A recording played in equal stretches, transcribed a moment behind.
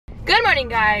Good morning,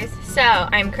 guys. So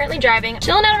I'm currently driving,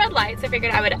 chilling at a red light, so I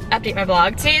figured I would update my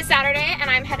vlog. Today is Saturday and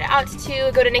I'm headed out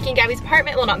to go to Niki and Gabi's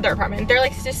apartment. Well, not their apartment. They're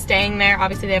like just staying there.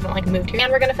 Obviously they haven't like moved here.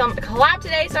 And we're gonna film a collab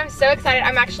today, so I'm so excited.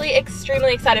 I'm actually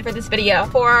extremely excited for this video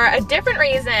for a different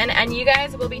reason, and you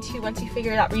guys will be too once you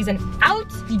figure that reason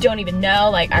out. You don't even know,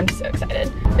 like I'm so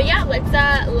excited. But yeah, let's go,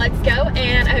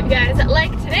 and I hope you guys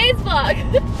like today's vlog.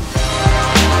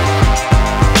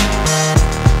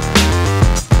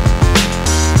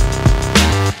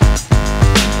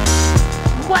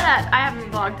 What up? I haven't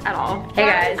vlogged at all. Hey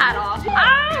guys. At all.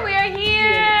 Oh, we are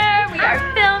here. We are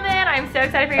filming. I'm so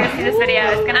excited for you guys to see this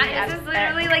video. It's gonna be This is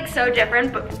literally like so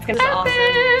different, but it's gonna be awesome.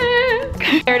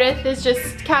 Meredith is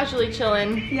just casually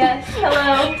chilling. Yes.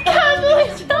 Hello. Casually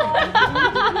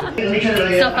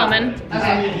chilling. Still filming.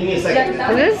 Okay.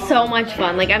 This is so much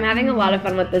fun. Like I'm having a lot of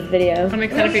fun with this video. I'm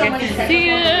excited for you guys to see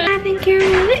it. I think you're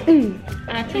really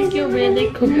I think you're really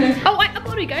cool. Oh, I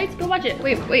uploaded, guys. Go watch it.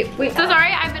 Wait. So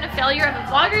sorry, I've been a failure of a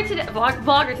vlogger today.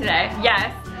 Vlogger today.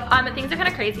 Yes. Things are kind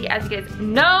of crazy, as you guys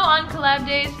know, on collab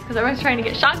days, because everyone's trying to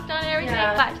get shots done and everything.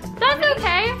 Yeah. But that's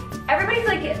okay. Everybody's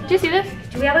like, do you see this?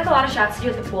 Do we have like a lot of shots to do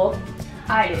at the pool?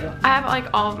 I do. I have like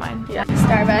all of mine. Yeah.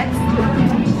 Starbucks.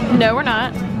 No, we're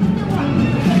not.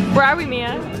 Where are we,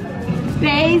 Mia?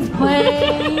 Space,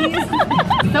 please.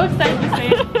 So excited to say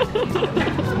it.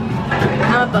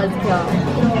 I'm a buzzkill.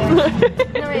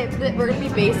 No, wait, we're gonna be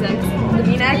basics. The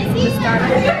V-neck, the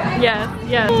Starbucks. Yes.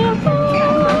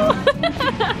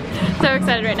 So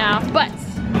excited right now. But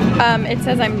it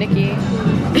says I'm Niki.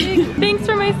 Thanks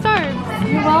for my stars.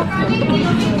 You're welcome.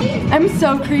 I'm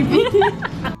so creepy.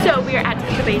 So we are at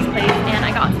the base place and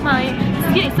I got my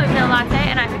skinny soy vanilla latte,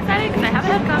 and I'm excited because I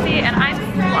haven't had coffee and I'm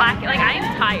slacking. Like I'm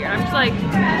tired. I'm just like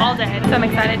all day. So I'm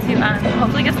excited to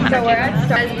hopefully get some energy. So we're at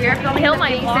Stars. We are filming the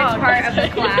basic part of the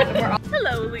collab.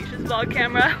 Hello, Alicia's vlog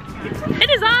camera. It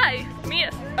is I,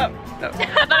 Mia. Oh, no. I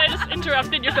thought I just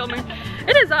interrupted your filming.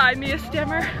 It is I, Mia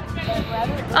Stammer.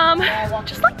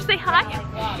 Just like to say hi.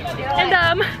 And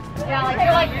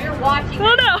yeah, you're watching.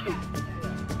 Oh no.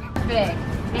 Big.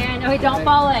 And wait, don't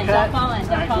fall in. Don't fall in.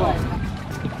 Don't fall in.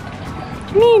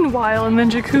 Meanwhile, in the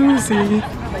jacuzzi.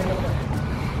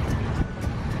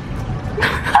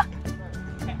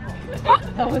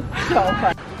 That was so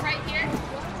fun. Right here?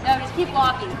 No, just keep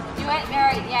walking. Do it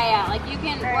very, yeah. Like you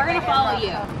can, we're gonna follow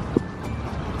you.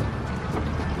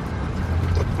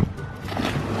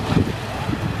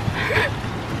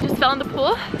 Just fell in the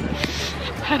pool.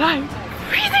 And I'm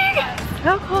freezing.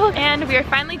 So cold. And we are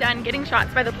finally done getting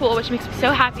shots by the pool, which makes me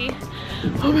so happy.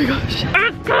 Oh my gosh.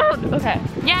 It's cold. Okay.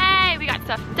 Yay, we got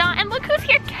stuff done. And look who's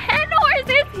here. Ken Horse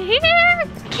is here.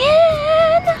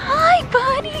 Ken, hi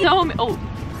buddy.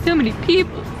 So many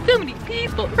people. So many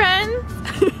people. Friends.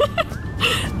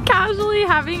 Casually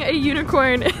having a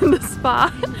unicorn in the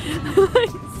spa.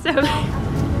 So,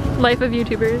 life of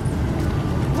YouTubers.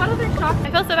 What other talk? I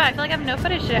feel so bad. I feel like I have no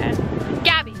footage today.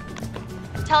 Gabi,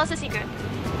 tell us a secret.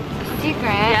 Secret?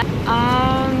 Yeah.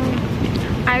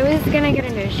 I was gonna get a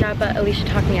nose job, but Alisha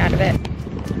talked me out of it.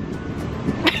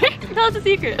 Tell us a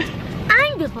secret.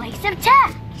 I'm the voice of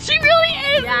tech. She really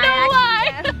is, yeah, no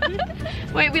lie.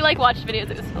 Wait, we like watched videos,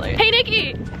 it was hilarious. Hey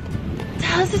Niki!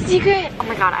 Tell us a secret. Oh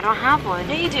my god, I don't have one.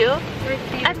 Yeah, you do.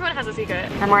 Everyone has a secret.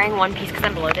 I'm wearing one piece because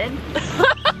I'm bloated.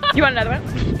 You want another one?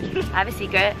 I have a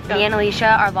secret. Go. Me and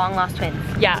Alisha are long lost twins.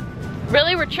 Yeah.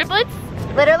 Really? We're triplets?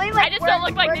 Literally, like I just don't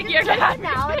look like Niki or Gabi.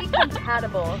 Personality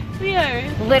compatible. We are.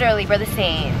 Literally, we're the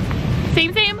same.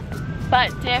 Same,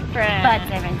 but different.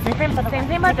 Different, but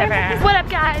same, but different. What up,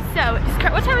 guys? So,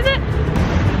 what time is it?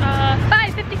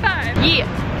 5:55. Yeah,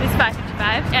 it's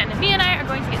 5:55, and me and I are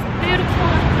going to get some food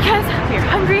because we are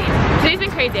hungry. Today's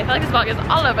been crazy. I feel like this vlog is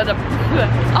all over the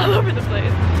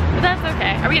place, but that's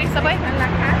okay. Are we getting Subway?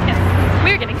 Yes,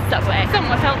 we're getting Subway.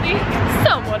 Somewhat healthy.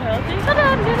 Subway.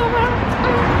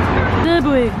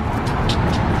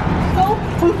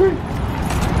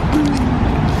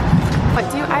 What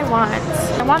do I want?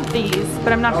 I want these,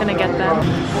 but I'm not gonna get them.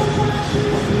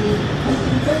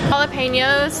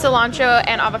 Jalapenos, cilantro,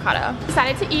 and avocado.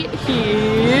 Decided to eat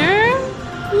here.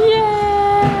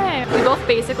 Yay! We both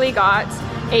basically got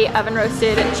a oven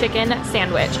roasted chicken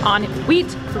sandwich on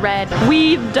wheat bread.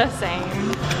 We the same.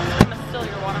 I'm gonna steal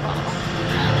your water bottle.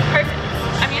 Perfect.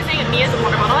 I'm using Mia's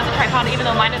water bottle as a tripod, even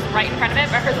though mine is right in front of it,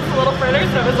 but hers is a little further,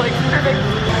 so it was like perfect.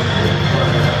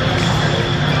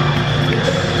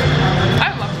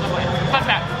 I love Subway. Fun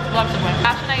fact, love Subway.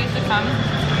 Ash and I used to come.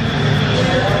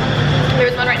 There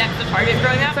was one right next to Target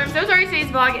growing up. So I'm so sorry today's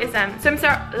vlog is so I'm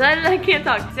sorry, I can't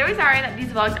talk. So sorry that these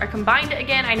vlogs are combined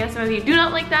again. I know some of you do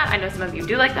not like that. I know some of you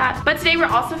do like that. But today we're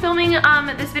also filming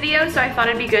this video, so I thought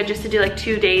it'd be good just to do like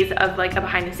 2 days of like a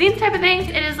behind the scenes type of thing.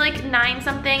 It is like 9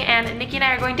 something and Niki and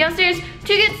I are going downstairs to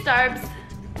get Starbucks.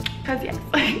 Cause yes.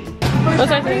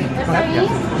 What's I saying?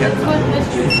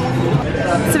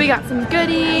 So we got some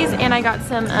goodies and I got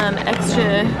some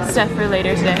extra stuff for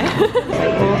later today.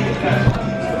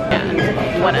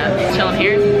 Yeah, what up? Chilling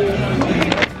here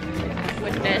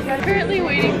with this. I'm currently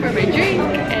waiting for my drink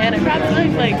and I probably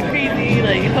look like crazy,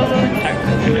 like hobo in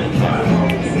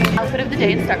Starbucks. Outfit of the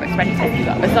day in Starbucks, ready to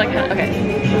go. It's like okay.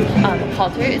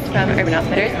 Halter is from Urban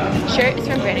Outfitters. Shirt is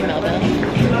from Brandon Melville.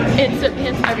 And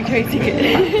sweatpants are Victoria's Secret.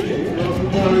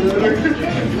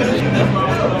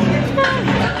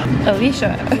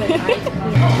 Alisha.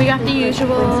 We got the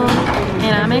usual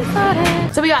and I'm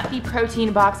excited. So we got the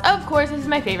protein box. Of course, this is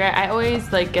my favorite. I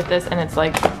always like get this and it's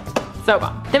like so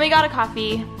bomb. Then we got a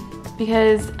coffee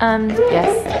because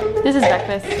yes, this is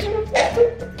breakfast.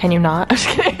 Can you not? I'm just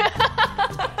kidding.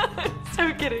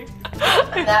 So kidding.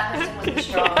 That person would be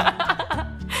strong.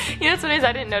 You know what's funny is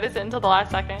I didn't notice it until the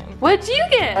last second. What'd you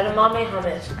get? Edamame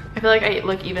hummus. I feel like I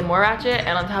look even more ratchet,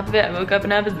 and on top of it, I woke up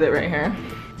and I have a zit right here.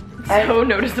 So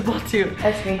noticeable too.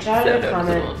 A screenshot of the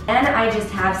comment. And I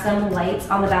just have some lights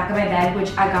on the back of my bed,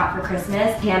 which I got for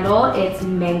Christmas. Candle, it's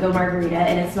mango margarita,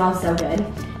 and it smells so good.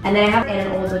 And then I have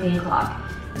an old looking clock.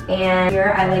 And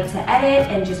here I like to edit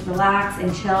and just relax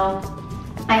and chill.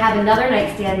 I have another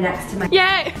nightstand next to my—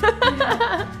 Yay!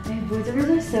 Voiceovers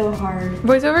are so hard.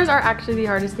 Voiceovers are actually the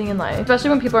hardest thing in life, especially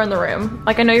when people are in the room.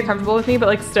 Like I know you're comfortable with me, but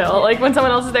like still, like when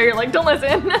someone else is there, you're like, don't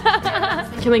listen.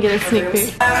 Can we get a sneak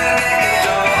peek?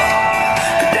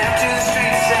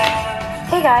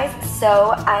 Hey guys,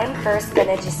 so I'm first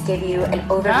gonna just give you an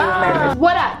overview of my room.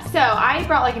 What up? So I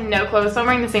brought like no clothes, so I'm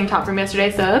wearing the same top from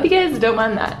yesterday, so I hope you guys don't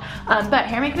mind that. But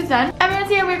hair makeup is done. Everyone's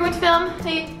here, we're going to film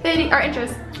our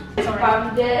intros. I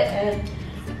bombed it and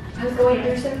I was going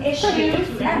through some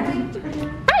issues.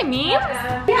 Hi, Memes.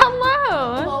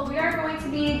 Hello. Well, we are going to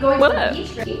be going What to up? the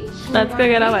beach. Let's go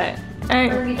get away.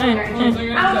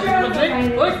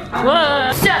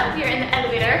 Whoa. So we're in the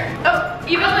elevator. Oh,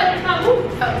 even when it's not. Oh,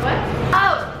 what?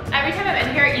 Oh, every time I'm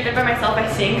in here, even by myself,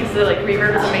 I sing because the like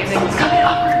reverb is amazing. It's kind of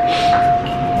awkward.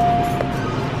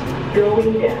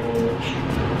 Going down.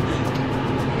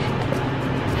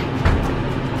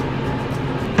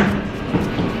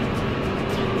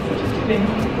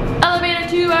 Elevator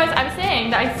to us. I'm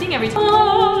saying that I sing every time.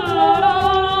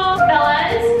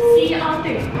 Fellas, see on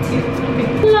 3, 2,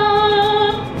 3.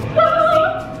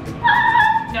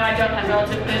 No, I don't have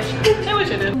relative fish. I wish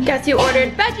I did. Guess you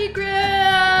ordered veggie grill.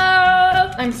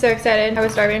 I'm so excited. I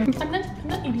was starving. I'm not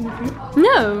eating the food.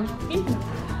 No.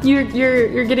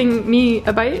 You're getting me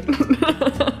a bite?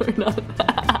 Or not?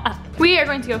 We are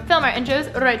going to go film our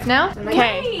intros right now.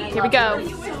 Okay, here we go.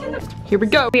 Here we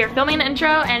go. We are filming an intro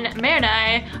and Mare and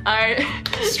I are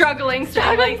struggling. It's so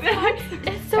hard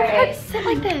to sit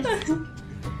like this.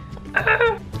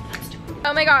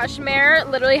 Oh my gosh, Mare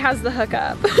literally has the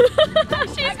hookup.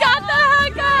 She's got the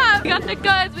hookup. We got the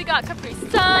goods, we got Capri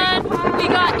Sun, we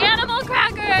got animal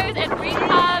crackers and green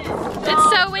cups. It's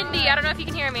so windy, I don't know if you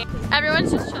can hear me.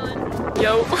 Everyone's just chilling.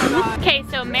 Yo. Okay,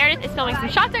 so Meredith is filming some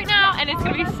shots right now and it's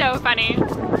gonna be so funny.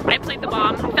 I played the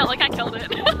bomb, I felt like I killed it.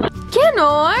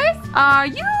 Cannot? Are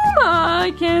you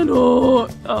my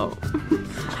cannot? Oh.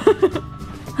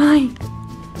 Hi.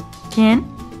 Cannot.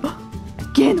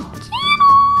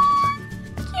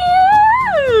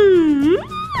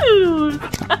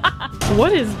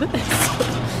 What is this?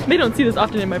 They don't see this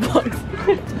often in my vlogs.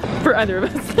 For either of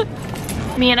us.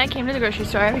 Me and I came to the grocery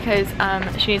store because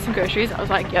she needs some groceries. I was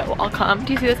like, yeah, well, I'll come.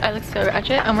 Do you see this? I look so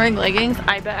ratchet. I'm wearing leggings.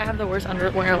 I bet I have the worst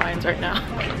underwear lines right now.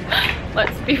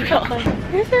 Let's be real.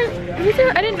 Here's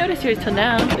her, I didn't notice yours till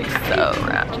now. Like so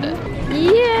ratchet.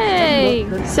 Yay!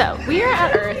 So we are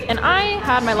at Earth and I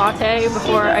had my latte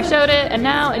before I showed it and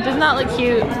now it does not look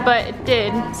cute, but it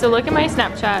did. So look at my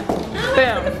Snapchat.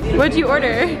 Boom. What'd you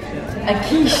order? A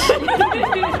quiche.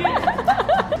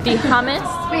 The hummus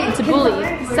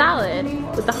tabbouleh salad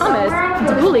with the hummus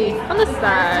tabbouleh on the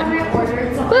side.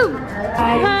 Woo!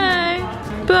 Hi!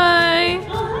 Bye!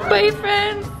 Bye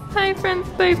friends! Hi friends,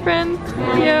 bye friends!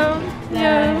 Yo!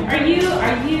 Are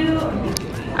you?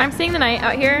 I'm staying the night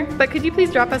out here, but could you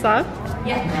please drop us off?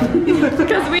 Yeah.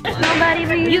 Because we— Nobody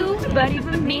but you, buddy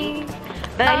but me.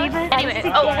 Buddy but anyway,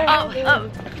 oh.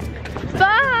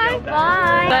 Bye!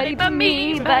 Bye! Buddy but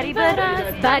me, buddy but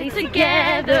us, buddy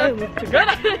together.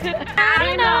 I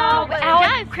don't know. Ow,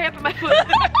 I'm cramping my foot.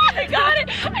 I got it.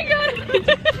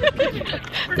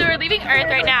 So we're leaving Earth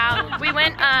right now. We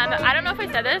went, I don't know if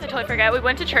I said this, I totally forget. We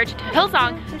went to church, to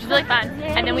Hillsong, which was really fun.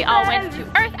 And then we all went to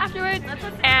Earth afterwards,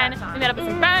 and we met up with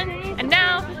some friends. And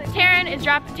now Taryn,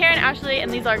 Ashley,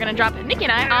 and Liesl are gonna drop Niki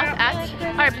and I off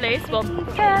at our place, well,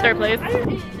 their place.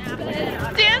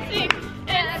 Dancing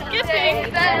and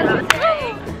skipping.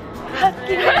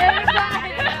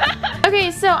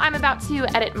 Okay, so I'm about to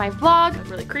edit my vlog.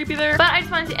 Really creepy there. But I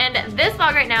just wanted to end this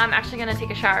vlog right now. I'm actually gonna take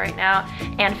a shower right now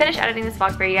and finish editing this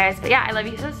vlog for you guys. But yeah, I love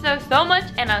you so much,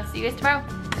 and I'll see you guys tomorrow.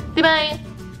 Say bye.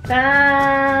 Bye.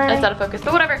 That's out of focus,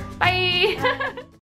 but whatever. Bye.